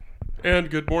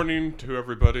And good morning to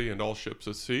everybody and all ships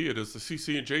at sea. It is the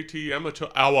CC and JT Amateur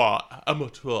Hour.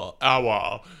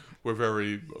 We're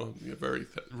very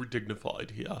dignified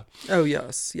here. Oh,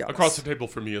 yes. Across the table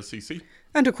from me is CC.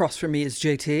 And across from me is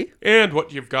JT. And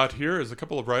what you've got here is a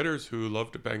couple of writers who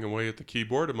love to bang away at the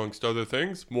keyboard, amongst other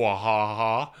things.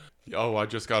 Mwahaha. Oh, I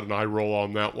just got an eye roll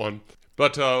on that one.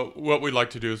 But what we like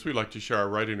to do is we like to share our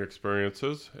writing experience,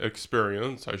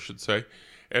 I should say.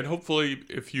 And hopefully,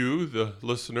 if you, the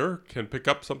listener, can pick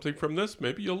up something from this,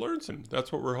 maybe you'll learn something.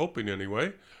 That's what we're hoping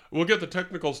anyway. We'll get the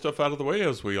technical stuff out of the way,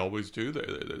 as we always do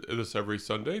this every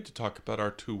Sunday, to talk about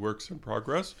our two works in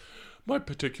progress. My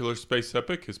particular space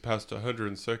epic is past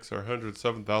 106 or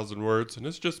 107,000 words, and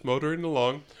it's just motoring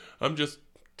along. I'm just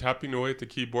tapping away at the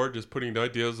keyboard, just putting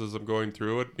ideas as I'm going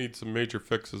through it. Needs some major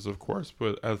fixes, of course,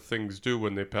 but as things do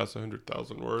when they pass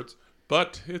 100,000 words.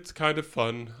 But it's kind of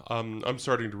fun. I'm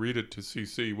starting to read it to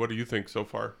CC. What do you think so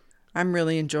far? I'm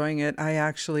really enjoying it. I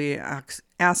actually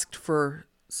asked for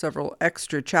several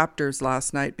extra chapters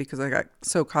last night because I got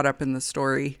so caught up in the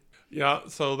story. Yeah,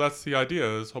 so that's the idea,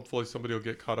 is hopefully somebody will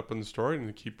get caught up in the story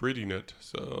and keep reading it.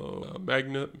 So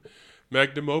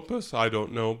magnum opus, I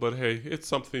don't know, but hey, it's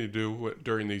something to do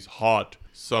during these hot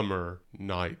summer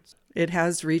nights. It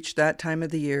has reached that time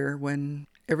of the year when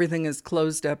everything is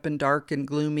closed up and dark and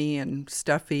gloomy and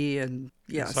stuffy and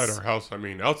yes. Inside our house, I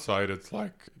mean, outside it's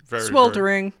like very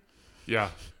sweltering. Yeah.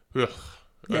 Ugh.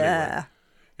 Yeah.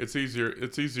 Anyway,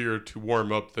 it's easier to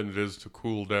warm up than it is to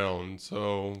cool down.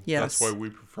 So yes.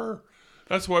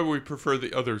 That's why we prefer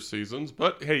the other seasons.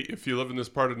 But hey, if you live in this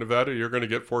part of Nevada, you're going to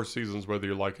get 4 seasons whether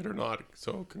you like it or not.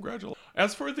 So congratulations.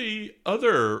 As for the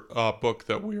other book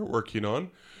that we are working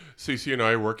on, CC and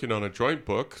I are working on a joint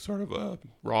book, sort of a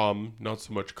rom, not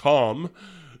so much com,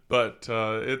 but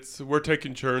we're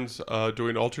taking turns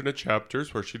doing alternate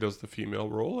chapters where she does the female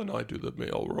role and I do the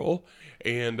male role.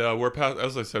 And we're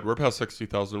past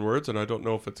 60,000 words, and I don't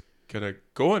know if it's gonna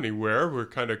go anywhere. We're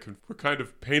kind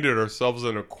of painted ourselves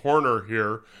in a corner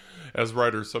here, as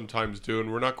writers sometimes do,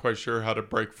 and we're not quite sure how to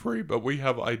break free. But we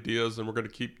have ideas, and we're going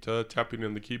to keep tapping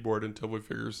in the keyboard until we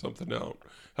figure something out.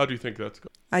 How do you think that's going?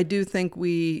 I do think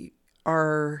we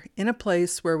are in a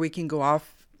place where we can go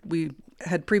off. We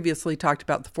had previously talked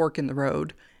about the fork in the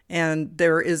road, and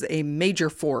there is a major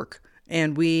fork,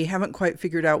 and we haven't quite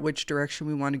figured out which direction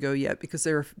we want to go yet, because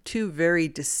there are two very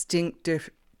distinct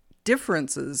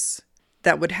differences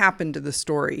that would happen to the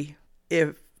story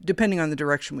depending on the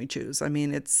direction we choose. I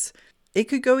mean, it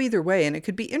could go either way, and it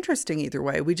could be interesting either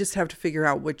way. We just have to figure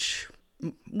out which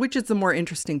is the more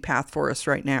interesting path for us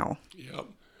right now. Yeah.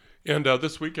 And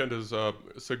this weekend is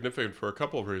significant for a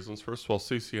couple of reasons. First of all,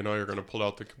 Cece and I are going to pull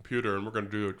out the computer, and we're going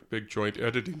to do a big joint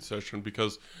editing session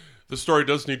because the story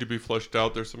does need to be fleshed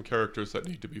out. There's some characters that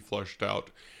need to be fleshed out.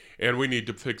 And we need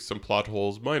to fix some plot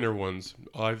holes, minor ones.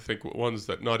 I think ones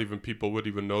that not even people would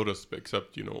even notice,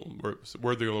 except,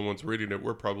 we're the only ones reading it.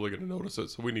 We're probably going to notice it,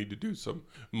 so we need to do some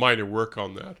minor work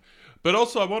on that. But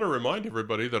also, I want to remind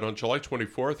everybody that on July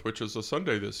 24th, which is a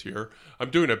Sunday this year,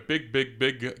 I'm doing a big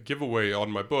giveaway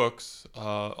on my books,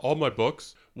 all my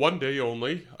books. One day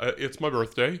only. It's my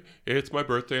birthday.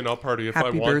 And I'll party if Happy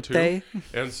I want birthday. to.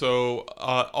 And so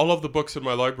all of the books in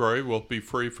my library will be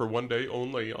free for one day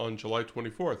only on July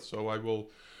 24th. So I will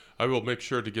make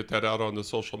sure to get that out on the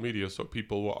social media so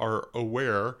people are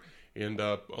aware. And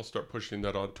I'll start pushing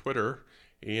that on Twitter.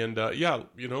 And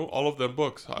all of them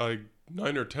books,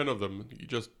 9 or 10 of them, you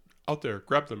just out there,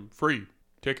 grab them, free,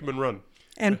 take them and run.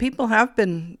 And people have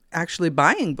been actually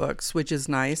buying books, which is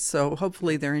nice. So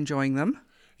hopefully they're enjoying them.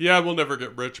 Yeah, we'll never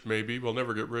get rich, maybe. From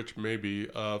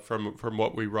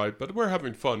what we write, but we're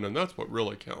having fun, and that's what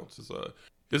really counts.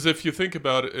 Is if you think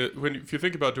about it, if you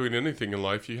think about doing anything in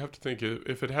life, you have to think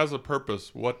if it has a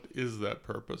purpose, what is that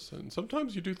purpose? And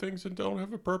sometimes you do things that don't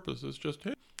have a purpose. It's just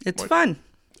it's fun.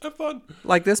 Have fun,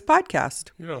 like this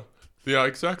podcast. Yeah,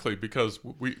 exactly. Because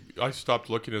I stopped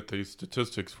looking at the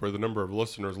statistics for the number of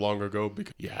listeners long ago.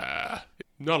 Because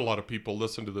not a lot of people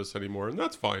listen to this anymore, and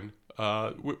that's fine.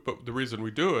 But the reason we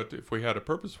do it, if we had a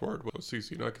purpose for it, was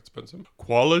Cece and I could spend some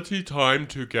quality time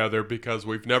together because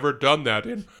we've never done that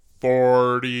in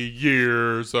 40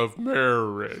 years of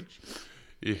marriage.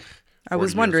 I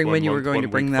was wondering when you were going to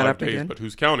bring that up again. But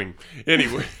who's counting?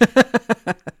 Anyway.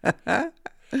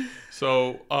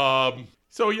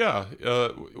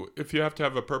 If you have to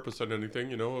have a purpose in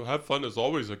anything, have fun is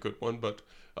always a good one. But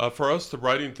for us, the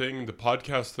writing thing, the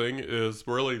podcast thing is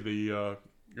really the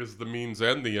means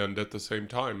and the end at the same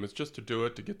time. It's just to do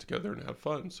it, to get together and have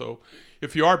fun. So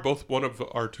if you are both one of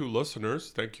our two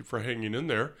listeners, thank you for hanging in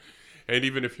there. And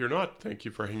even if you're not, thank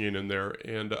you for hanging in there.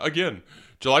 And again,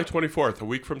 July 24th, a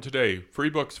week from today, free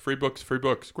books, free books, free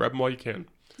books. Grab them while you can.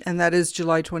 And that is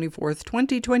July 24th,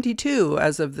 2022,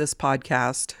 as of this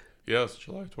podcast. Yes,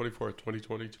 July 24th,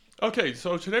 2022. Okay,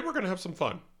 so today we're going to have some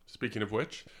fun. Speaking of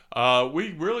which,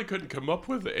 we really couldn't come up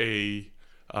with a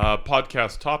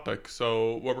podcast topic.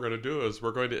 So what we're going to do is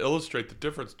we're going to illustrate the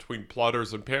difference between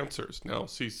plotters and pantsers. Now,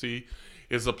 CC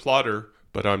is a plotter,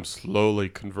 but I'm slowly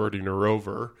converting her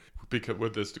over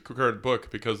with this current book,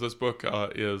 because this book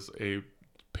is a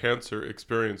pantser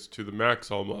experience to the max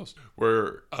almost,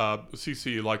 where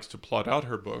CC likes to plot out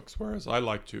her books, whereas I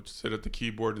like to sit at the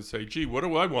keyboard and say, gee, what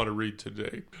do I want to read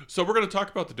today? So we're going to talk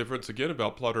about the difference again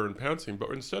about plotter and pantsing,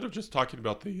 but instead of just talking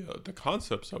about the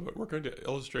concepts of it, we're going to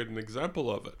illustrate an example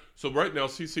of it. So right now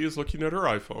CC is looking at her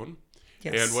iPhone.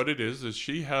 Yes. And what it is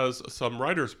she has some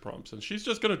writer's prompts, and she's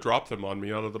just going to drop them on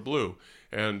me out of the blue.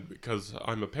 And because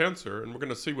I'm a pantser, and we're going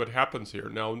to see what happens here.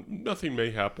 Now, nothing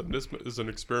may happen. This is an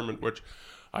experiment which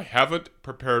I haven't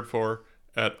prepared for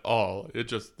at all.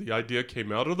 The idea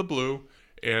came out of the blue,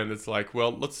 and it's like,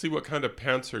 well, let's see what kind of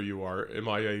pantser you are. Am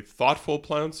I a thoughtful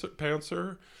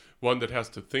pantser? One that has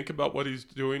to think about what he's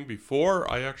doing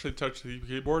before I actually touch the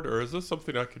keyboard? Or is this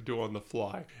something I could do on the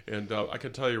fly? And I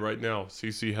can tell you right now,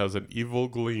 CC has an evil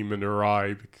gleam in her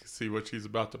eye to see what she's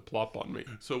about to plop on me.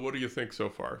 So what do you think so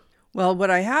far? Well,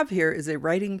 what I have here is a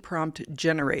writing prompt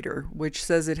generator, which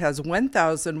says it has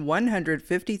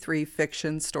 1,153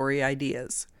 fiction story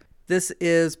ideas. This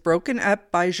is broken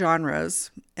up by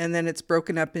genres, and then it's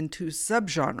broken up into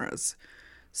subgenres.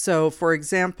 So, for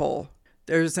example,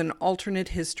 there's an alternate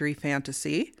history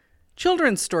fantasy,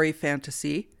 children's story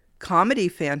fantasy, comedy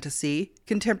fantasy,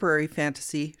 contemporary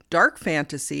fantasy, dark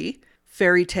fantasy,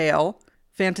 fairy tale,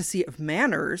 fantasy of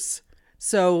manners.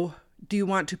 So do you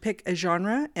want to pick a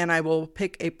genre and I will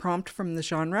pick a prompt from the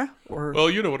genre? Or well,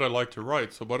 you know what I like to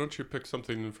write, so why don't you pick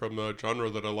something from the genre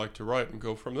that I like to write and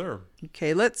go from there?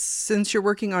 Okay, since you're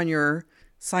working on your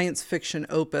science fiction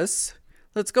opus,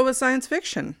 let's go with science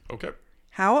fiction. Okay.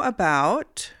 How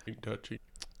about,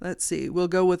 let's see, we'll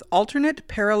go with alternate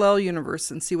parallel universe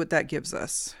and see what that gives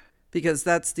us. Because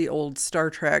that's the old Star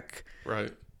Trek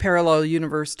parallel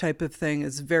universe type of thing.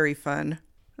 Is very fun.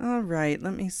 All right,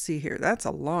 let me see here. That's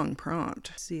a long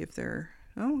prompt. See if they're,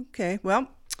 okay. Well,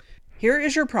 here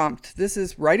is your prompt. This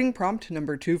is writing prompt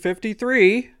number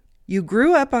 253. You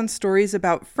grew up on stories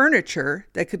about furniture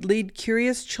that could lead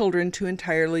curious children to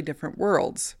entirely different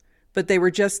worlds. But they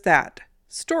were just that,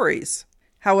 stories.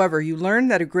 However, you learned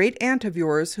that a great aunt of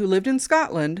yours who lived in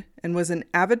Scotland and was an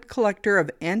avid collector of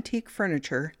antique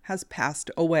furniture has passed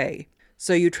away.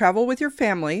 So you travel with your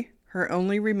family, her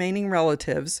only remaining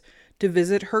relatives, to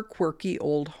visit her quirky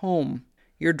old home.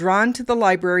 You're drawn to the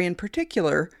library in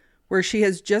particular, where she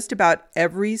has just about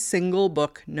every single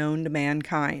book known to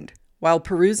mankind. While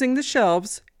perusing the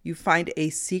shelves, you find a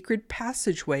secret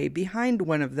passageway behind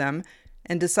one of them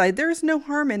and decide there is no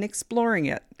harm in exploring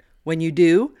it. When you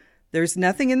do, there's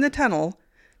nothing in the tunnel,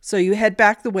 so you head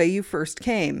back the way you first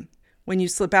came. When you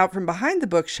slip out from behind the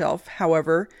bookshelf,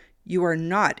 however, you are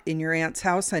not in your aunt's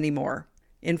house anymore.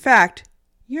 In fact,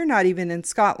 you're not even in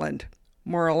Scotland.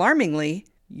 More alarmingly,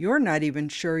 you're not even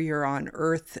sure you're on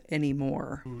Earth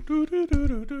anymore.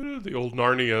 The old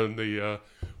Narnia and the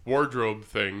wardrobe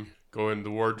thing. Go in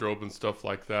the wardrobe and stuff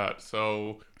like that.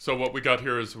 So what we got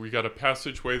here is we got a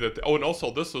passageway that... and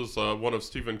also this is one of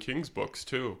Stephen King's books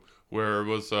too, where it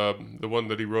was the one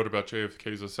that he wrote about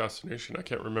JFK's assassination. I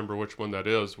can't remember which one that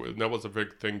is. And that was a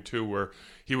big thing too, where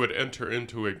he would enter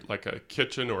into a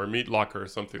kitchen or a meat locker or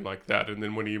something like that, and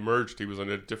then when he emerged, he was in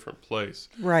a different place.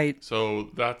 Right.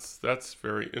 So that's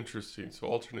very interesting. So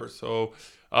alternate.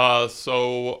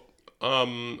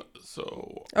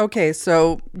 Okay,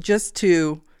 so just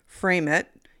to frame it,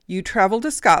 you travel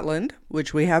to Scotland,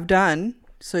 which we have done,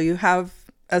 so you have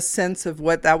a sense of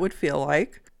what that would feel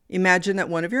like. Imagine that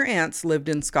one of your aunts lived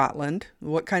in Scotland,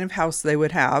 what kind of house they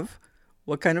would have,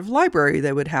 what kind of library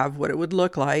they would have, what it would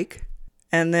look like,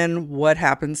 and then what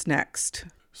happens next.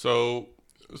 So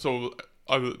in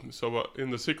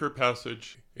the secret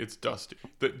passage, it's dusty,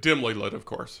 dimly lit, of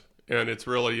course, and it's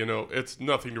really, it's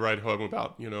nothing to write home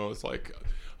about. It's like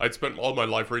I'd spent all my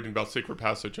life reading about secret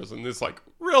passages, and it's like,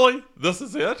 really, this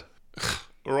is it?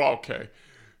 Okay.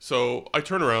 So I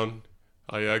turn around,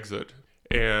 I exit,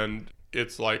 and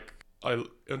it's like I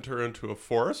enter into a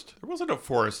forest. There wasn't a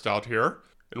forest out here.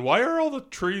 And why are all the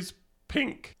trees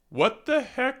pink? What the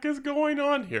heck is going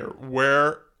on here?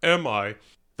 Where am I?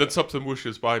 Then something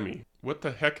whooshes by me. What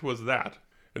the heck was that?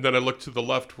 And then I look to the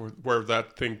left where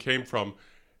that thing came from,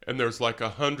 and there's like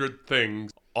 100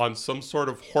 things on some sort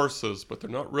of horses, but they're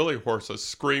not really horses,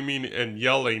 screaming and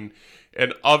yelling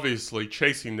and obviously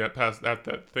chasing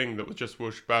that thing that was just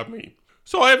whooshed by me.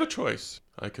 So I have a choice.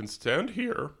 I can stand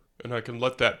here and I can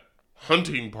let that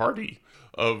hunting party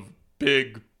of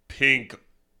big, pink,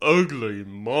 ugly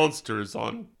monsters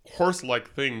on horse-like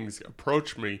things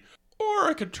approach me. Or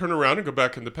I could turn around and go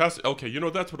back in the passage. Okay,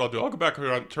 that's what I'll do. I'll go back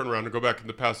around, turn around and go back in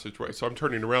the passageway. So I'm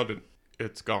turning around and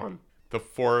it's gone. The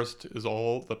forest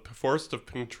of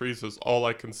pink trees is all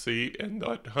I can see, and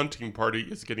the hunting party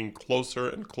is getting closer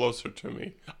and closer to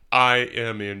me. I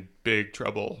am in big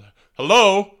trouble.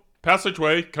 Hello?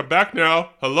 Passageway, come back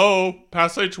now. Hello?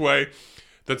 Passageway.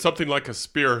 Then something like a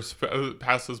spear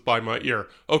passes by my ear.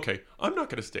 Okay, I'm not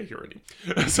going to stay here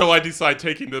any. So I decide,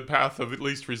 taking the path of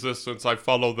least resistance, I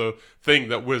follow the thing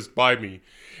that whizzed by me.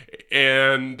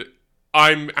 And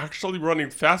I'm actually running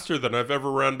faster than I've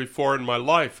ever ran before in my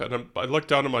life. And I look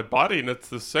down at my body and it's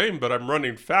the same, but I'm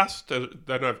running faster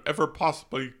than I've ever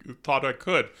possibly thought I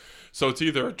could. So it's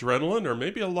either adrenaline or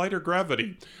maybe a lighter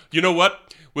gravity. You know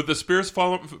what? With the spears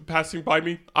passing by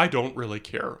me, I don't really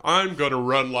care. I'm going to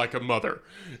run like a mother.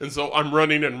 And so I'm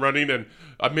running, and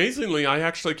amazingly, I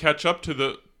actually catch up to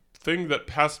the thing that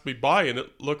passed me by, and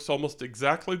it looks almost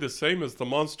exactly the same as the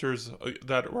monsters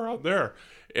that were out there.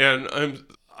 And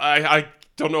I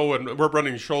don't know, when we're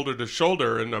running shoulder to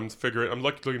shoulder, and I'm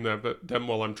looking at them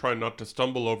while I'm trying not to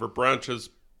stumble over branches,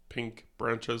 pink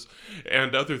branches,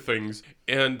 and other things.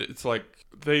 And it's like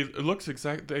they look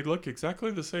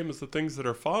exactly the same as the things that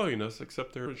are following us,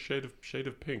 except they're a shade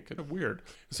of pink. Kind of weird.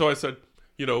 So I said,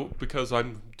 because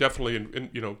I'm definitely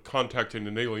in contacting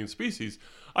an alien species,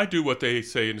 I do what they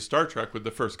say in Star Trek with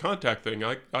the first contact thing.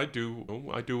 I do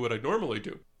what I normally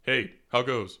do. Hey, how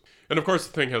goes? And of course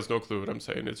the thing has no clue what I'm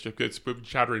saying. It's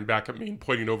chattering back at me and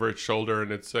pointing over its shoulder,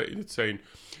 and it's saying,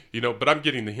 but I'm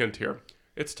getting the hint here.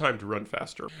 It's time to run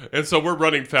faster. And so we're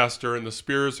running faster, and the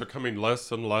spears are coming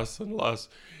less and less and less.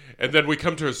 And then we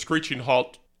come to a screeching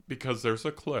halt because there's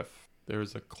a cliff.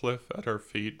 There's a cliff at our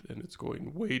feet, and it's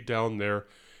going way down there.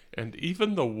 And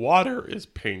even the water is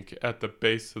pink at the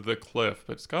base of the cliff.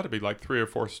 But it's got to be like 3 or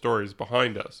 4 stories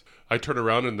behind us. I turn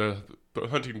around, and the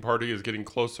hunting party is getting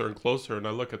closer and closer. And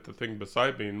I look at the thing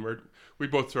beside me, and we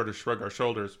both sort of shrug our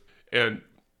shoulders. And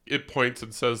it points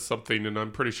and says something, and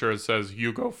I'm pretty sure it says,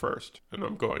 "You go first." And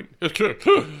I'm going,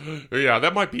 yeah,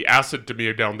 that might be acid to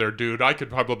me down there, dude. I could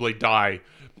probably die.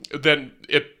 Then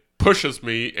it pushes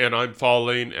me, and I'm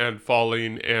falling,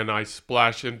 and I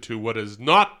splash into what is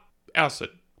not acid.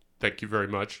 Thank you very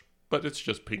much. But it's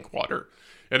just pink water,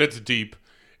 and it's deep.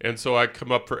 And so I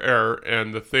come up for air,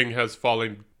 and the thing has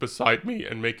fallen beside me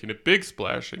and making a big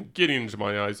splash and getting into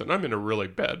my eyes. And I'm in a really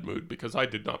bad mood because I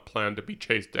did not plan to be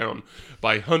chased down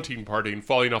by a hunting party and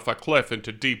falling off a cliff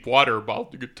into deep water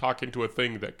while talking to a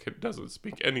thing that doesn't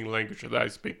speak any language that I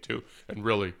speak to. And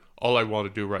really, all I want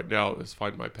to do right now is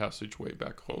find my passageway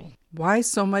back home. Why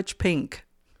so much pink?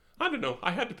 I don't know.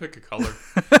 I had to pick a color.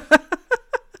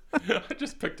 I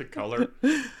just picked a color.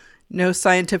 No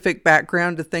scientific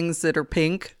background to things that are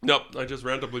pink? Nope, I just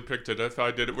randomly picked it. If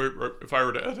I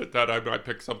were to edit that, I might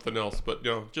pick something else. But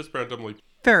just randomly.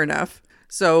 Fair enough.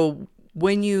 So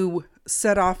when you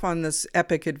set off on this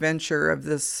epic adventure of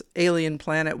this alien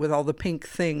planet with all the pink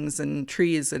things and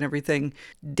trees and everything,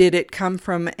 did it come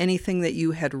from anything that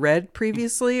you had read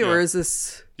previously, Yeah. or is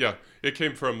this? Yeah, it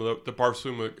came from the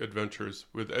Barsoom Adventures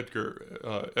with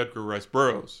Edgar Rice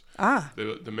Burroughs,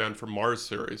 the Man from Mars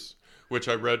series, which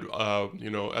I read,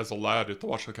 as a lad at the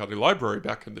Washoe County Library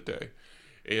back in the day.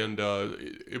 And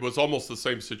it was almost the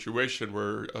same situation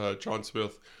where John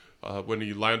Smith, when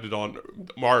he landed on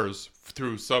Mars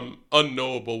through some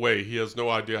unknowable way, he has no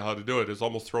idea how to do it, is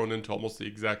almost thrown into almost the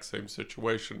exact same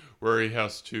situation where he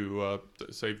has to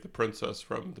save the princess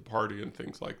from the party and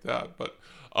things like that. But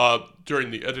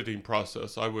during the editing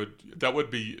process, that would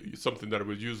be something that I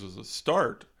would use as a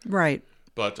start. Right.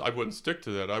 But I wouldn't stick to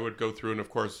that. I would go through and, of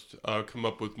course, come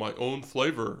up with my own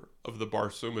flavor of the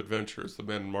Barsoom Adventures, the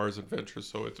Man in Mars Adventures.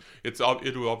 So it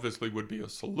obviously would be a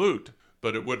salute,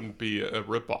 but it wouldn't be a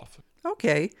ripoff.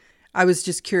 Okay. I was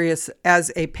just curious,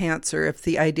 as a pantser, if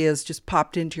the ideas just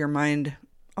popped into your mind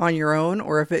on your own,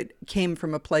 or if it came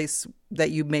from a place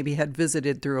that you maybe had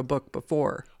visited through a book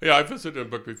before. Yeah, I visited a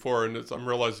book before, and I'm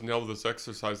realizing now with this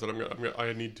exercise that what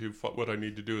I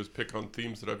need to do is pick on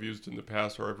themes that I've used in the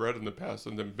past or I've read in the past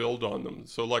and then build on them.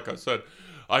 So like I said,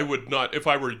 I would not, if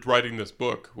I were writing this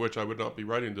book, which I would not be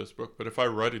writing this book, but if I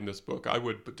were writing this book, I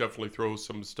would definitely throw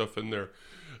some stuff in there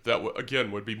that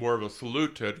again would be more of a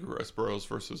salute to Edgar Rice Burroughs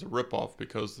versus a ripoff,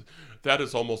 because that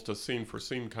is almost a scene for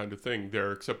scene kind of thing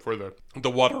there, except for the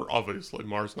water. Obviously,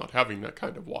 Mars not having that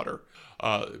kind of water,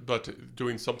 but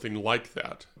doing something like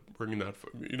that, bringing that,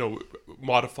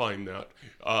 modifying that,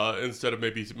 instead of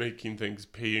maybe making things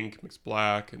pink, makes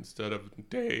black, instead of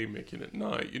day, making it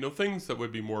night. Things that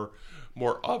would be more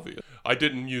obvious. I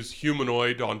didn't use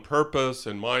humanoid on purpose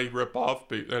in my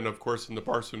ripoff, and of course in the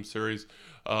Barsoom series,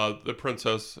 the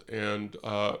princess and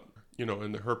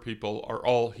and her people are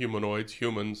all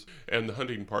humans, and the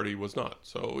hunting party was not.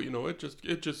 So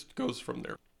it just goes from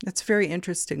there. That's very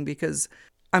interesting, because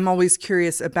I'm always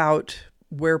curious about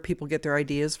where people get their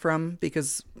ideas from,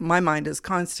 because my mind is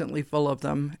constantly full of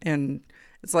them, and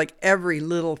it's like every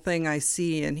little thing I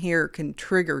see and hear can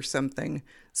trigger something.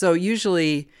 So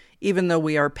usually, even though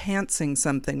we are pantsing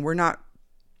something, we're not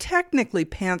technically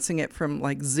pantsing it from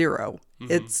like zero.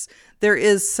 Mm-hmm. There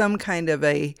is some kind of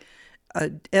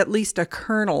at least a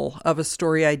kernel of a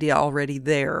story idea already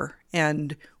there,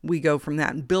 and we go from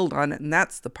that and build on it, and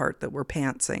that's the part that we're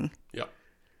pantsing. Yeah.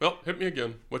 Well, hit me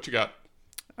again. What you got?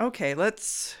 Okay,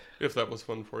 let's... If that was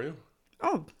fun for you.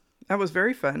 Oh, that was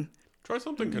very fun. Try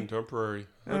something contemporary.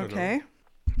 I don't know.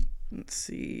 Let's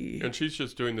see. And she's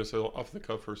just doing this off the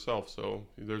cuff herself, so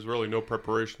there's really no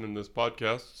preparation in this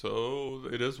podcast, so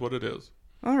it is what it is.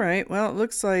 All right. Well, it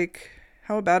looks like,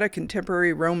 how about a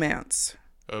contemporary romance?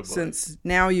 Oh, boy. Since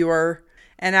now you are...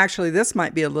 And actually, this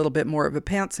might be a little bit more of a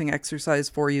pantsing exercise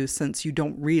for you, since you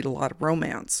don't read a lot of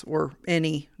romance, or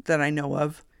any that I know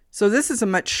of. So this is a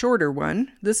much shorter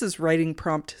one. This is writing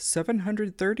prompt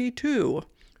 732.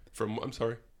 I'm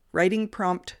sorry? Writing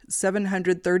prompt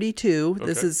 732. Okay.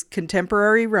 This is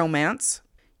contemporary romance.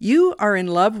 You are in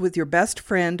love with your best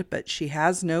friend, but she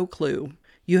has no clue.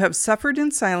 You have suffered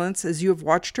in silence as you have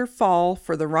watched her fall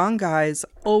for the wrong guys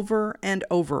over and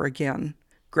over again.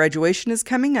 Graduation is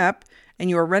coming up, and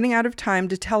you are running out of time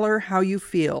to tell her how you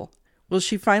feel. Will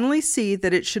she finally see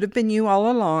that it should have been you all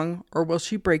along, or will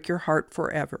she break your heart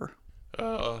forever?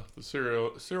 The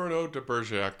Cyrano de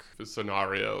Bergerac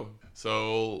scenario.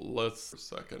 So let's a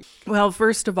second. Well,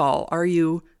 first of all, are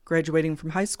you graduating from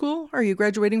high school? Or are you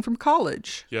graduating from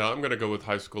college? Yeah, I'm going to go with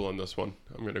high school on this one.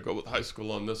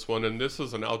 And this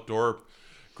is an outdoor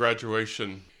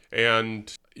graduation.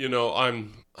 And,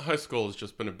 high school has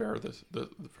just been a bear the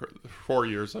 4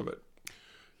 years of it.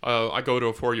 I go to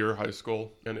a 4-year high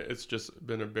school, and it's just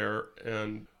been a bear.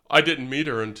 And I didn't meet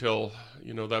her until,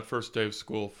 that first day of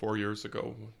school 4 years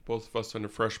ago. Both of us in a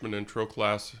freshman intro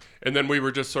class, and then we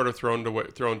were just sort of thrown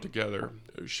together.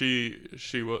 She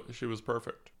was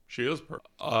perfect. She is perfect.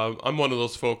 I'm one of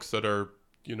those folks that are,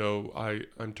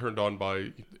 I'm turned on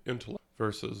by intellect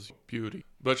versus beauty,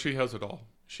 but she has it all.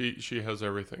 She has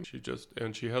everything.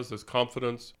 She has this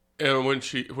confidence, and when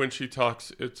she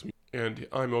talks, it's me. And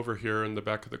I'm over here in the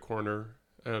back of the corner,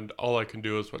 and all I can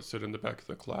do is sit in the back of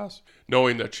the class,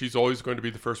 knowing that she's always going to be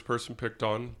the first person picked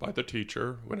on by the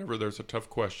teacher whenever there's a tough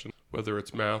question, whether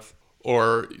it's math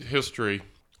or history,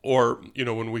 or,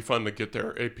 when we finally get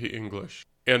there, AP English.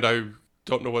 And I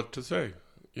don't know what to say.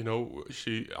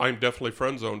 I'm definitely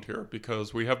friend-zoned here,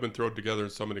 because we have been thrown together in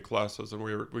so many classes, and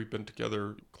we've been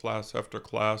together class after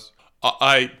class.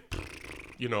 I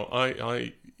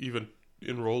even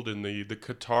enrolled in the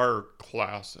guitar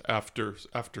class after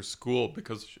school,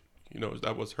 because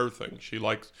that was her thing. She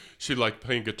liked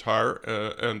playing guitar,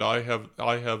 and I have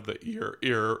the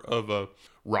ear of a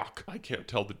rock. I can't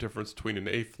tell the difference between an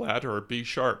A flat or a B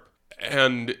sharp,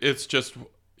 and it's just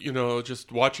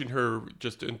just watching her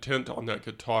just intent on that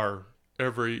guitar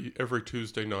every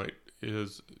Tuesday night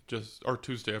is just, or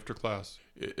Tuesday after class,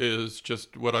 is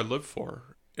just what I live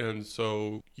for. And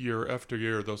so year after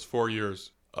year, those 4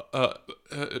 years.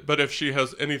 But if she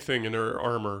has anything in her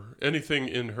armor, anything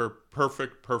in her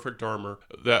perfect armor,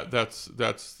 that's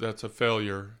a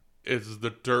failure. Is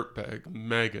the dirtbag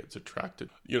Megan's attracted?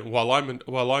 While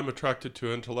I'm attracted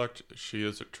to intellect, she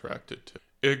is attracted to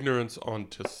ignorance on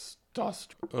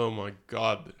testosterone. Oh my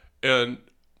God! And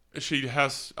she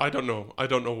has, I don't know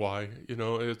why.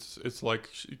 It's like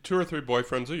 2 or 3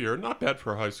 boyfriends a year. Not bad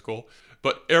for high school.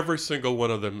 But every single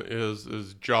one of them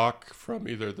is jock from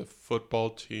either the football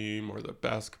team or the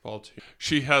basketball team.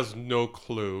 She has no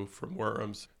clue from where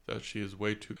I'm that she is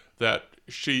that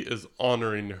she is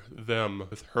honoring them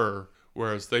with her,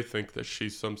 whereas they think that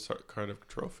she's some kind of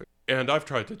trophy. And I've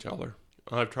tried to tell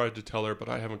her, but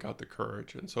I haven't got the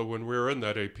courage. And so when we're in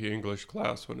that AP English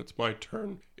class, when it's my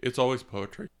turn, it's always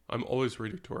poetry. I'm always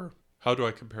reading to her. How do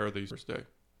I compare these first day?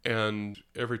 And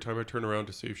every time I turn around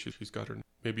to see if she's got her,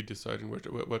 maybe deciding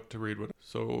what to read.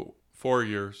 So 4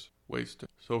 years wasted.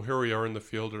 So here we are in the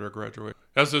field at our graduation.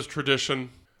 As is tradition,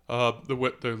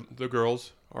 The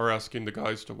girls are asking the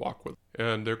guys to walk with them.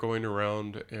 And they're going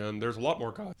around, and there's a lot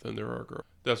more guys than there are girls.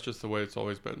 That's just the way it's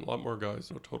always been. A lot more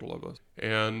guys, no total of us.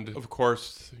 And, of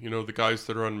course, the guys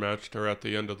that are unmatched are at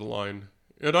the end of the line.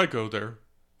 And I go there.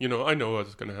 I know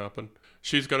what's going to happen.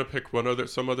 She's going to pick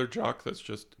some other jock that's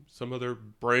just some other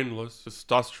brainless,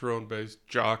 testosterone-based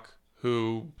jock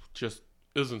who just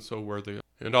isn't so worthy.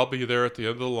 And I'll be there at the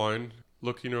end of the line,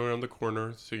 looking around the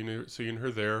corner, seeing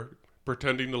her there,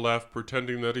 pretending to laugh,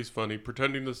 pretending that he's funny,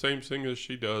 pretending the same thing as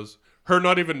she does. Her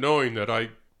not even knowing that I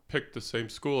picked the same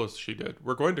school as she did.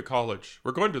 We're going to college.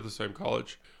 We're going to the same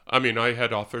college. I mean, I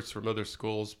had offers from other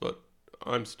schools, but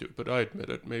I'm stupid. I admit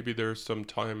it. Maybe there's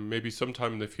maybe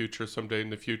sometime in the future, someday in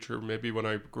the future, maybe when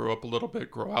I grow up a little bit,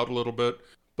 grow out a little bit.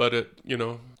 But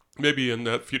maybe in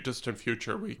that distant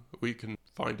future, we can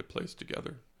find a place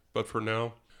together. But for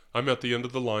now, I'm at the end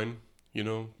of the line,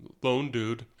 lone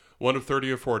dude, one of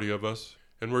 30 or 40 of us.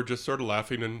 And we're just sort of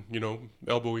laughing and,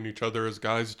 elbowing each other as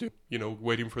guys do,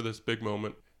 waiting for this big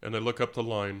moment. And I look up the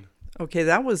line. Okay,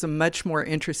 that was a much more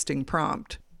interesting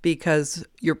prompt. Because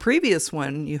your previous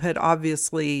one, you had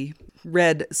obviously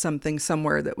read something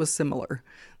somewhere that was similar.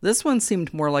 This one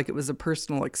seemed more like it was a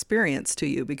personal experience to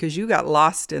you because you got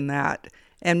lost in that.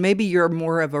 And maybe you're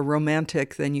more of a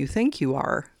romantic than you think you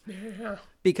are. Yeah.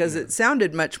 Because it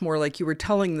sounded much more like you were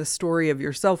telling the story of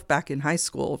yourself back in high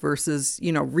school versus,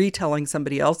 retelling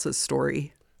somebody else's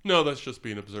story. No, that's just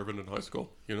being observant in high school.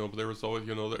 But there was always,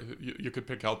 you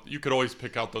could always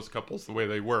pick out those couples the way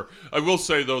they were. I will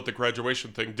say, though, the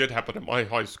graduation thing did happen at my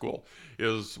high school.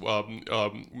 Is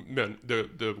men,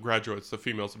 the graduates, the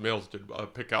females and males did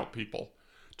pick out people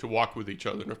to walk with each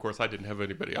other. And, of course, I didn't have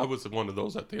anybody. I was one of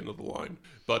those at the end of the line.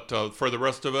 But for the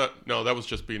rest of it, no, that was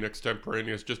just being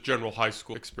extemporaneous, just general high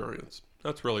school experience.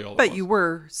 That's really all it was. But you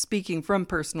were speaking from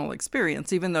personal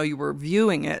experience, even though you were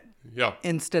viewing it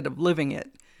instead of living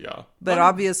it. Yeah. But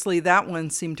obviously that one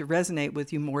seemed to resonate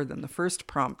with you more than the first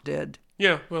prompt did.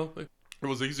 Yeah, well, it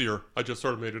was easier. I just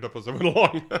sort of made it up as I went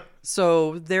along.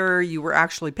 So there you were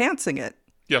actually pantsing it.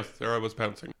 Yes, there I was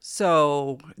pantsing.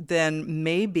 So then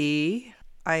maybe,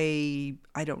 I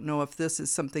don't know if this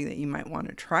is something that you might want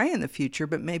to try in the future,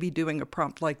 but maybe doing a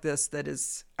prompt like this that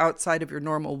is outside of your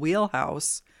normal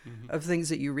wheelhouse of things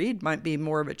that you read might be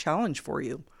more of a challenge for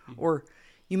you. Or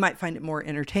you might find it more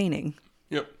entertaining.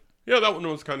 Yep. Yeah, that one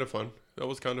was kind of fun. That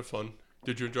was kind of fun.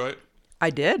 Did you enjoy it?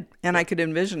 I did, and I could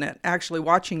envision it. Actually,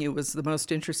 watching you was the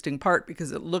most interesting part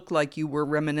because it looked like you were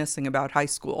reminiscing about high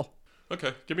school.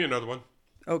 Okay, give me another one.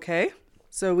 Okay,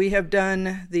 so we have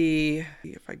done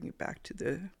if I can get back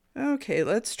to okay,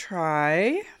 let's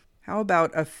try, how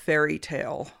about a fairy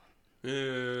tale?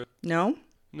 No?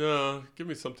 No, give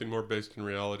me something more based in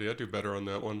reality. I do better on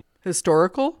that one.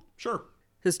 Historical? Sure.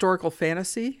 Historical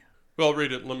fantasy? Well,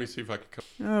 read it and let me see if I can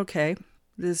come. Okay.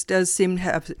 This does seem to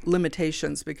have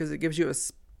limitations because it gives you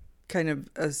kind of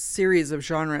a series of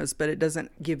genres, but it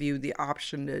doesn't give you the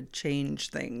option to change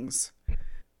things.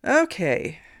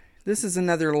 Okay. This is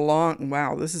another long...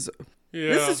 Wow, this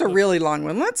is a really long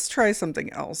one. Let's try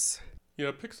something else.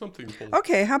 Yeah, pick something cool.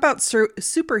 Okay, how about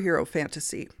superhero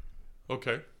fantasy?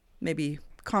 Okay. Maybe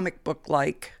comic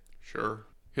book-like. Sure.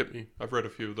 Hit me. I've read a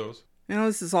few of those.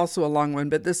 This is also a long one,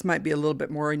 but this might be a little bit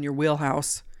more in your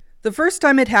wheelhouse. The first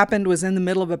time it happened was in the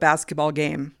middle of a basketball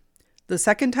game. The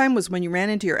second time was when you ran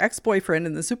into your ex-boyfriend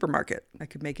in the supermarket. I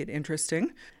could make it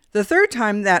interesting. The third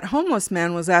time, that homeless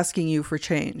man was asking you for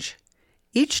change.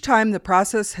 Each time, the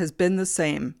process has been the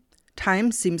same.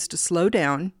 Time seems to slow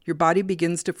down, your body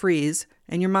begins to freeze,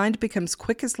 and your mind becomes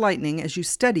quick as lightning as you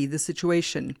study the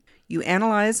situation. You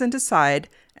analyze and decide,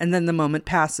 and then the moment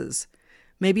passes.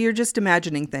 Maybe you're just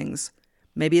imagining things.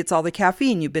 Maybe it's all the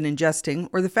caffeine you've been ingesting,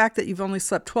 or the fact that you've only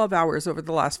slept 12 hours over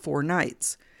the last 4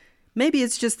 nights. Maybe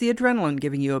it's just the adrenaline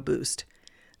giving you a boost.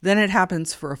 Then it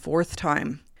happens for a 4th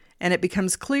time, and it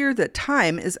becomes clear that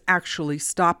time is actually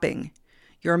stopping.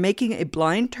 You're making a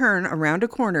blind turn around a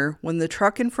corner when the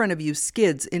truck in front of you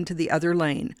skids into the other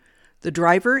lane. The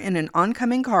driver in an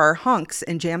oncoming car honks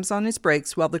and jams on his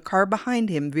brakes while the car behind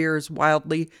him veers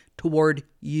wildly toward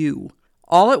you.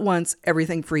 All at once,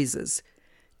 everything freezes.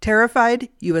 Terrified,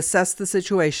 you assess the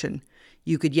situation.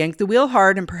 You could yank the wheel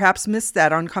hard and perhaps miss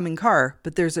that oncoming car,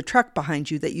 but there's a truck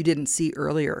behind you that you didn't see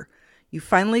earlier. You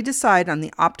finally decide on the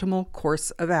optimal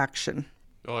course of action.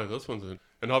 Oh, this one's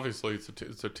and obviously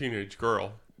it's a teenage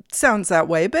girl. Sounds that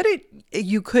way, but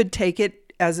you could take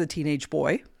it as a teenage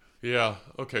boy. Yeah.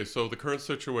 Okay. So the current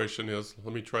situation is,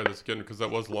 let me try this again because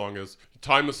that was long. Is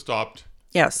time has stopped.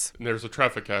 Yes. And there's a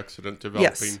traffic accident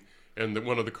developing. Yes. And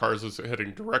one of the cars is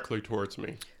heading directly towards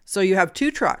me. So you have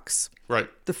 2 trucks. Right.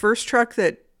 The first truck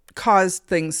that caused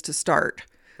things to start.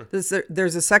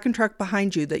 There's a second truck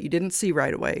behind you that you didn't see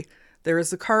right away. There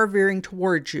is a car veering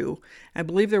towards you. I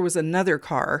believe there was another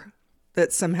car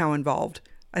that's somehow involved.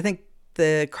 I think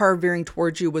the car veering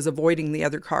towards you was avoiding the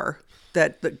other car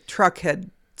that the truck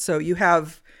had. So you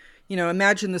have,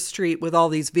 imagine the street with all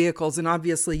these vehicles, and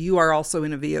obviously you are also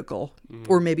in a vehicle,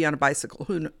 or maybe on a bicycle.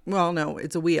 Well, no,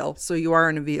 it's a wheel, so you are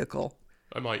in a vehicle.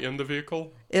 Am I in the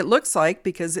vehicle? It looks like,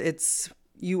 because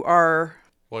you are...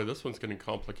 Boy, this one's getting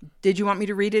complicated. Did you want me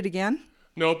to read it again?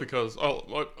 No, because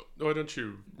why don't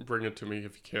you bring it to me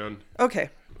if you can? Okay.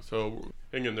 So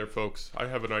hang in there, folks. I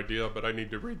have an idea, but I need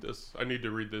to read this. I need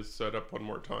to read this setup one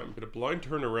more time. Get a blind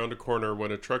turn around a corner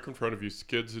when a truck in front of you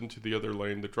skids into the other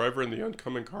lane. The driver in the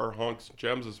oncoming car honks and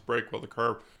jams his brake while the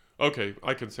car... Okay,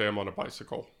 I can say I'm on a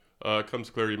bicycle. Comes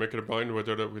clear. You make it a blind with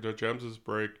it jams his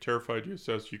brake. Terrified, you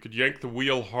says you could yank the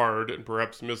wheel hard and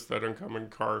perhaps miss that oncoming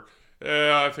car.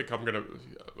 I think I'm gonna...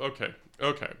 Okay.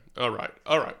 All right.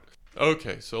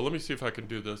 Okay, so let me see if I can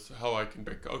do this, how I can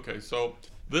pick. Okay, so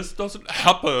this doesn't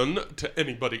happen to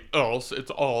anybody else.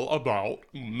 It's all about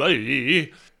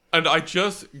me. And I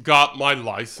just got my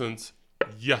license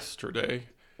yesterday,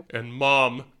 and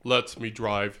Mom lets me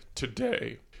drive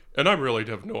today. And I really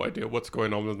have no idea what's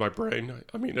going on with my brain.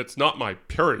 I mean, it's not my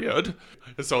period,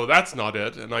 so that's not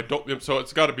it. And I don't, so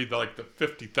it's got to be like the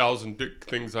 50,000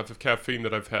 things of caffeine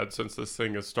that I've had since this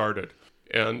thing has started.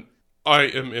 And I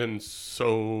am in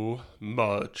so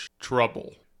much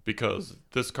trouble because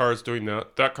this car is doing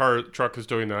that, truck is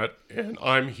doing that, and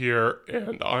I'm here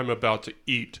and I'm about to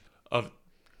eat a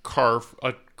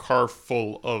car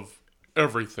full of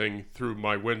everything through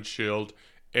my windshield,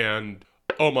 and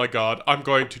oh my God, I'm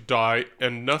going to die,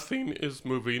 and nothing is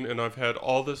moving, and I've had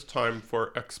all this time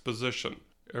for exposition.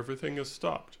 Everything is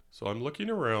stopped. So I'm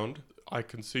looking around. I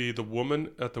can see the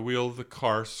woman at the wheel of the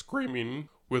car screaming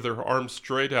with her arms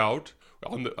straight out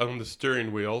on the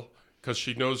steering wheel because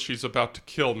she knows she's about to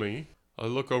kill me. I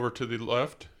look over to the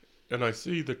left and I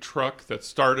see the truck that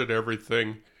started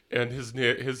everything, and his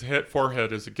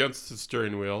forehead is against the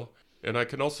steering wheel. And I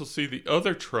can also see the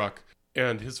other truck,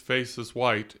 and his face is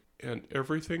white, and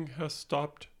everything has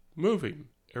stopped moving.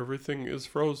 Everything is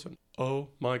frozen. Oh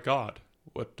my God,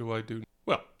 what do I do?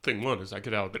 Well, thing one is I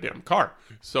get out of the damn car.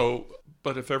 So,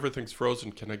 but if everything's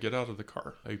frozen, can I get out of the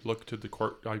car? I look to the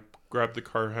car, I grab the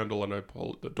car handle and I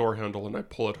pull the door handle and I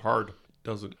pull it hard.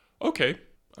 Doesn't. Okay,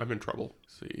 I'm in trouble.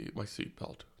 See, my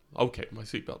seatbelt. Okay, my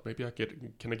seatbelt. Maybe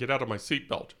can I get out of my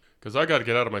seatbelt? Because I got to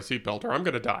get out of my seatbelt or I'm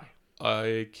going to die.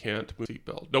 I can't move the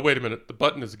seatbelt. No, wait a minute. The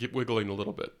button is wiggling a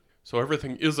little bit. So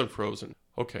everything isn't frozen.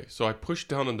 Okay, so I push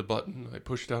down on the button.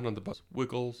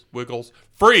 Wiggles.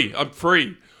 Free! I'm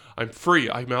free.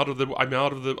 I'm out of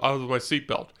my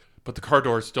seatbelt. But the car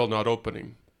door is still not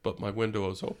opening. But my window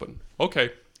is open.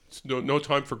 Okay. It's no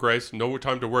time for grace. No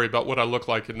time to worry about what I look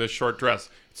like in this short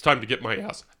dress. It's time to get my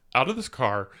ass out of this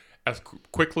car as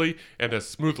quickly and as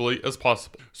smoothly as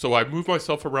possible. So I move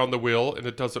myself around the wheel and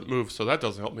it doesn't move. So that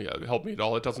doesn't help me at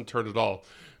all. It doesn't turn at all.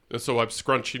 And so I'm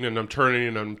scrunching and I'm turning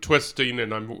and I'm twisting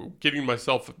and I'm getting my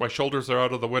shoulders are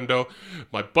out of the window,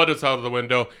 my butt is out of the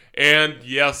window, and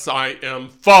yes, I am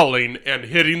falling and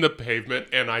hitting the pavement,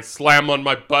 and I slam on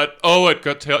my butt. Oh, it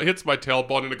hits my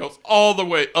tailbone and it goes all the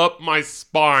way up my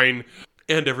spine,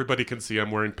 and everybody can see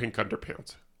I'm wearing pink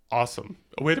underpants. Awesome.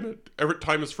 Oh, wait a minute. Every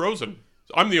time is frozen.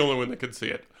 I'm the only one that can see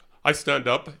it. I stand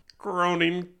up,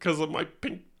 groaning because of my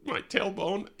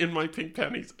tailbone in my pink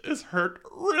panties is hurt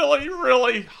really,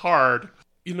 really hard.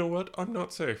 You know what? I'm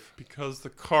not safe because the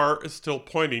car is still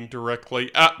pointing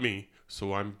directly at me.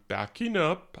 So I'm backing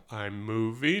up. I'm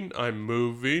moving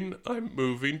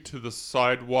to the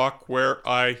sidewalk where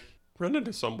I run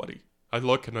into somebody. I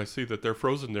look and I see that they're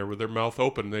frozen there with their mouth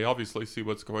open. They obviously see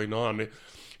what's going on.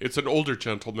 It's an older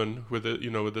gentleman with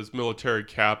his military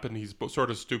cap, and he's sort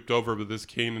of stooped over with his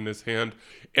cane in his hand.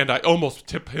 And I almost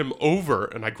tip him over,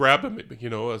 and I grab him,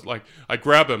 I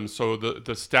grab him so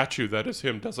the statue that is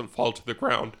him doesn't fall to the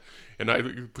ground. And I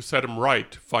set him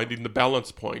right, finding the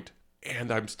balance point.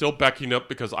 And I'm still backing up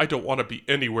because I don't want to be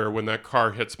anywhere when that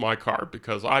car hits my car,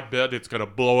 because I bet it's going to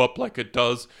blow up like it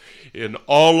does in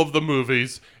all of the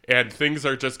movies, and things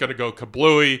are just going to go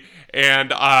kablooey,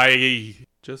 and I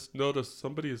just noticed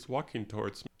somebody is walking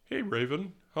towards me. Hey,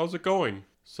 Raven, how's it going?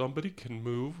 Somebody can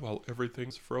move while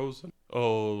everything's frozen.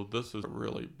 Oh, this is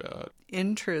really bad.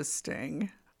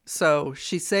 Interesting. So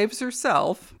she saves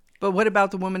herself, but what about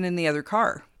the woman in the other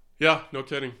car? Yeah, no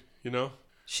kidding,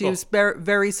 She was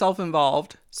very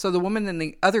self-involved, so the woman in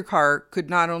the other car could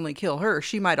not only kill her,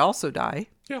 she might also die.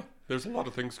 Yeah, There's a lot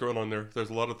of things going on there.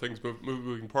 There's a lot of things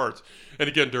moving parts. And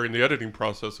again, during the editing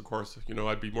process, of course,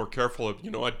 I'd be more careful of,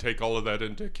 I'd take all of that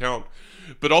into account.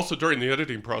 But also during the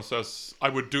editing process, I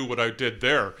would do what I did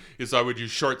there, is I would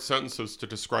use short sentences to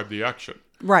describe the action.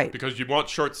 Right. Because you want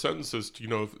short sentences,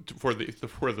 for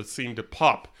the scene to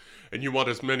pop. And you want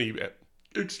as many...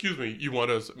 you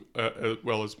want as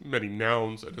well as many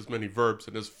nouns and as many verbs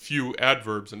and as few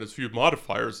adverbs and as few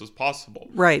modifiers as possible.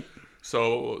 Right.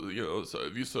 So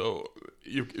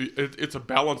it's a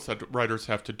balance that writers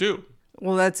have to do.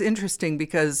 Well, that's interesting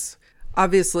because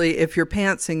obviously, if you're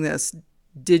pantsing this,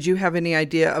 did you have any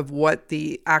idea of what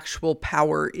the actual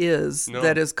power is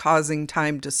that is causing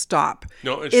time to stop?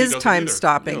 No, and she is doesn't time either.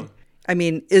 stopping? No. I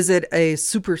mean, is it a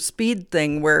super speed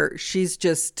thing where she's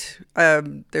just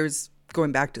there's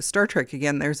going back to Star Trek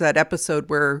again? There's that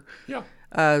episode where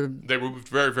they moved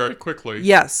very, very quickly.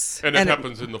 Yes. And it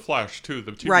happens in The Flash, too,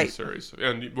 the TV series.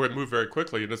 And we move very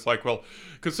quickly. And it's like, well,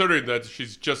 considering that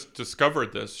she's just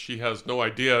discovered this, she has no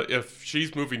idea if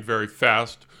she's moving very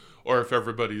fast or if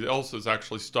everybody else is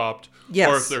actually stopped. Yes.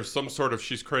 Or if there's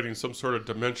she's creating some sort of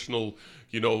dimensional,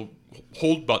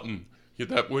 hold button.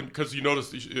 Because you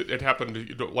notice it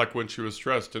happened, like when she was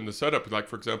stressed in the setup. Like,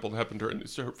 for example,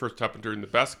 it first happened during the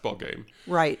basketball game.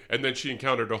 Right. And then she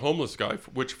encountered a homeless guy,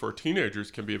 which for teenagers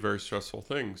can be a very stressful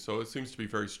thing. So it seems to be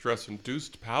very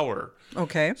stress-induced power.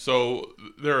 Okay. So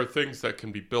there are things that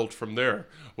can be built from there.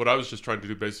 What I was just trying to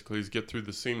do basically is get through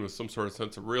the scene with some sort of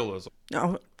sense of realism.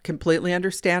 Oh, completely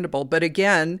understandable. But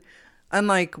again,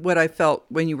 unlike what I felt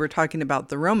when you were talking about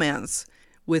the romance,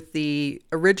 with the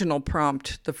original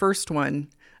prompt, the first one,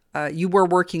 you were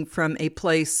working from a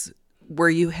place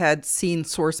where you had seen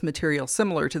source material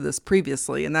similar to this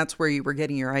previously, and that's where you were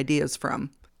getting your ideas from.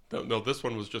 No, this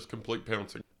one was just complete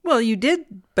pouncing. Well, you did,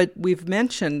 but we've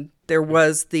mentioned there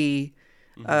was the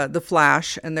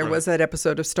Flash, and there was that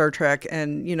episode of Star Trek,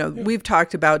 and we've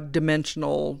talked about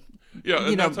dimensional. Yeah,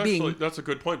 and that's a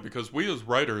good point, because we as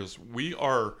writers, we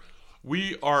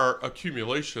are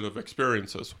accumulation of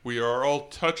experiences. We are all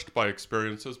touched by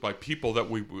experiences, by people that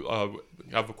we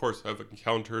have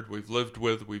encountered, we've lived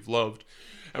with, we've loved.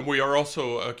 And we are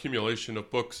also accumulation of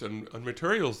books and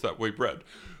materials that we've read.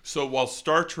 So while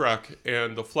Star Trek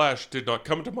and The Flash did not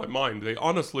come to my mind, they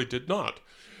honestly did not.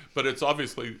 But it's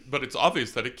obvious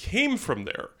that it came from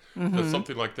there. Mm-hmm. That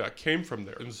something like that came from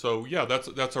there. And so,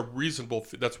 that's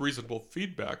reasonable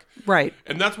feedback. Right.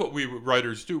 And that's what we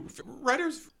writers do.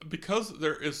 Writers, because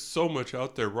there is so much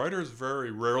out there, writers very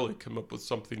rarely come up with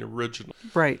something original.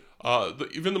 Right.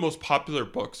 Even the most popular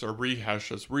books are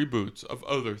rehashes, reboots of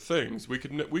other things. We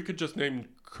could just name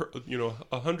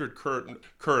 100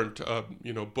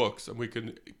 current books, and we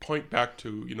can point back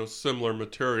to similar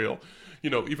material.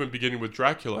 Even beginning with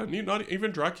Dracula, and not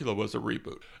even Dracula was a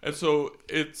reboot. And so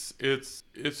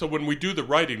so when we do the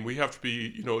writing, we have to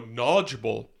be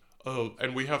knowledgeable,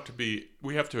 and we have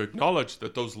to acknowledge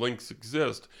that those links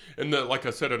exist. And that, like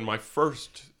I said in my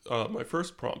first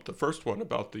prompt, the first one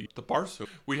about the Barsoom,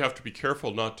 we have to be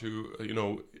careful not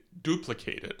to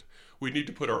duplicate it. We need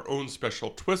to put our own special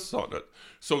twists on it.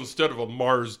 So instead of a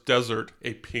Mars desert,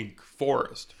 a pink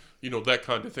forest, that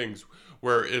kind of things,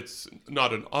 where it's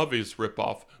not an obvious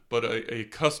ripoff, but a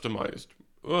customized,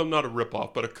 well, not a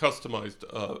ripoff, but a customized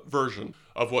version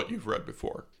of what you've read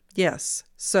before. Yes.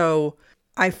 So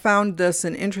I found this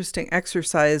an interesting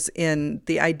exercise in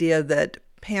the idea that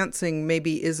pantsing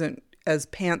maybe isn't as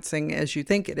pantsing as you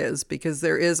think it is, because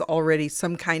there is already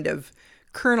some kind of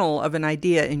kernel of an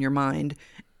idea in your mind,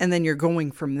 and then you're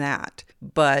going from that.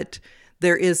 But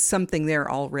there is something there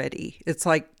already. It's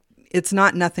like, it's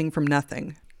not nothing from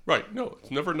nothing. Right. No,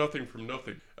 it's never nothing from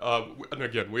nothing. And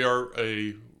again, we are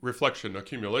a reflection,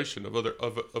 accumulation of other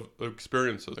of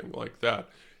experiences like that.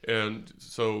 And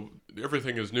so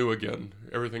everything is new again.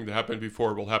 Everything that happened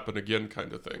before will happen again,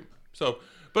 kind of thing. So,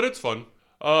 but it's fun.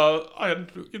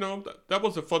 That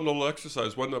was a fun little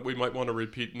exercise, one that we might want to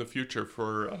repeat in the future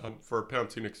for a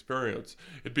pantsing experience.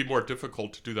 It'd be more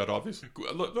difficult to do that, obviously.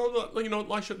 No,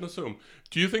 I shouldn't assume.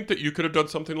 Do you think that you could have done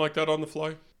something like that on the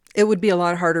fly? It would be a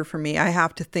lot harder for me. I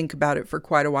have to think about it for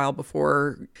quite a while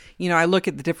before, I look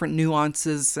at the different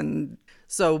nuances. And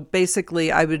so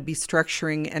basically I would be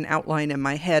structuring an outline in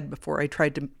my head before I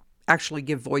tried to actually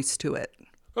give voice to it.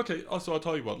 Okay, so I'll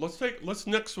tell you what.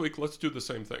 Next week, let's do the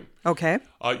same thing. Okay.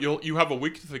 You have a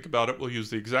week to think about it. We'll use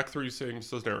the exact three same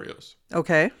scenarios.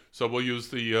 Okay. So we'll use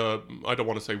the, I don't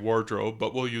want to say wardrobe,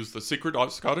 but we'll use the secret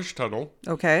Scottish tunnel.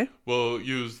 Okay. We'll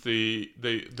use the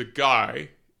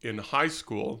guy in high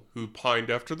school who pined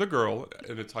after the girl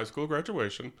in its high school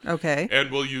graduation. Okay.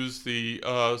 And we'll use the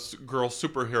girl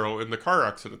superhero in the car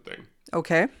accident thing.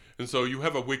 Okay. And so you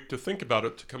have a week to think about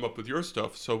it to come up with your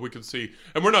stuff so we can see.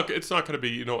 And it's not going to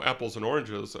be, apples and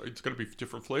oranges. It's going to be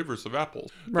different flavors of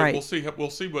apples. Right. But we'll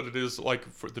see what it is like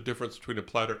for the difference between a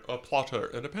plotter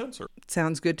and a panzer.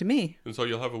 Sounds good to me. And so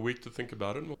you'll have a week to think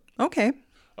about it. Okay.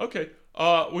 Okay.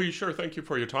 We sure thank you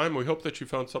for your time. We hope that you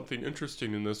found something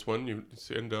interesting in this one.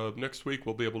 And next week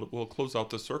we'll close out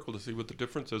the circle to see what the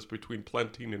difference is between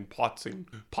planting and plotzing.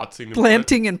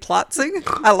 Planting and plotzing?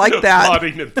 I like that.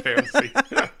 Plotting and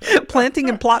pantsing. Planting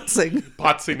and plotzing.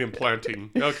 Potzing and planting.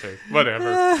 Okay,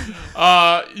 whatever.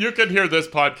 You can hear this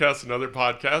podcast and other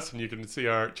podcasts, and you can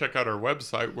check out our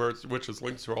website, which is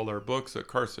links to all our books at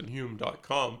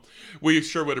carsonhume.com. We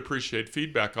sure would appreciate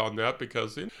feedback on that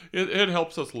because it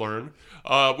helps us learn.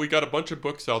 We got a bunch of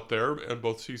books out there, and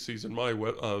both CC's and my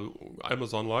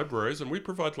Amazon libraries, and we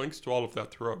provide links to all of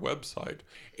that through our website.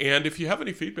 And if you have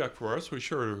any feedback for us, we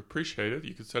sure appreciate it.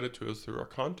 You can send it to us through our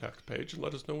contact page and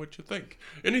let us know what you think.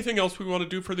 Anything else we want to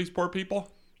do for these poor people?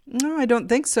 No, I don't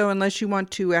think so, unless you want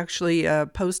to actually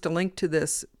post a link to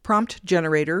this prompt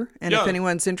generator. And if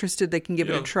anyone's interested, they can give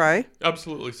it a try.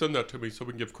 Absolutely. Send that to me so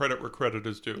we can give credit where credit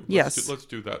is due. Let's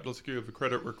do that. Let's give the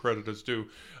credit where credit is due.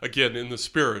 Again, in the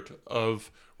spirit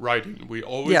of writing, we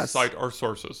always cite our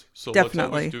sources. So let's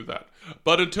always do that.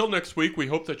 But until next week, we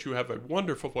hope that you have a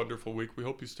wonderful, wonderful week. We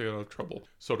hope you stay out of trouble,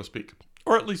 so to speak.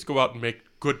 Or at least go out and make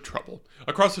good trouble.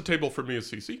 Across the table from me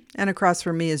is Cece. And across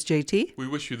from me is JT. We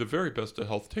wish you the very best of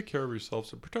health. Take care of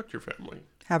yourselves and protect your family.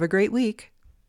 Have a great week.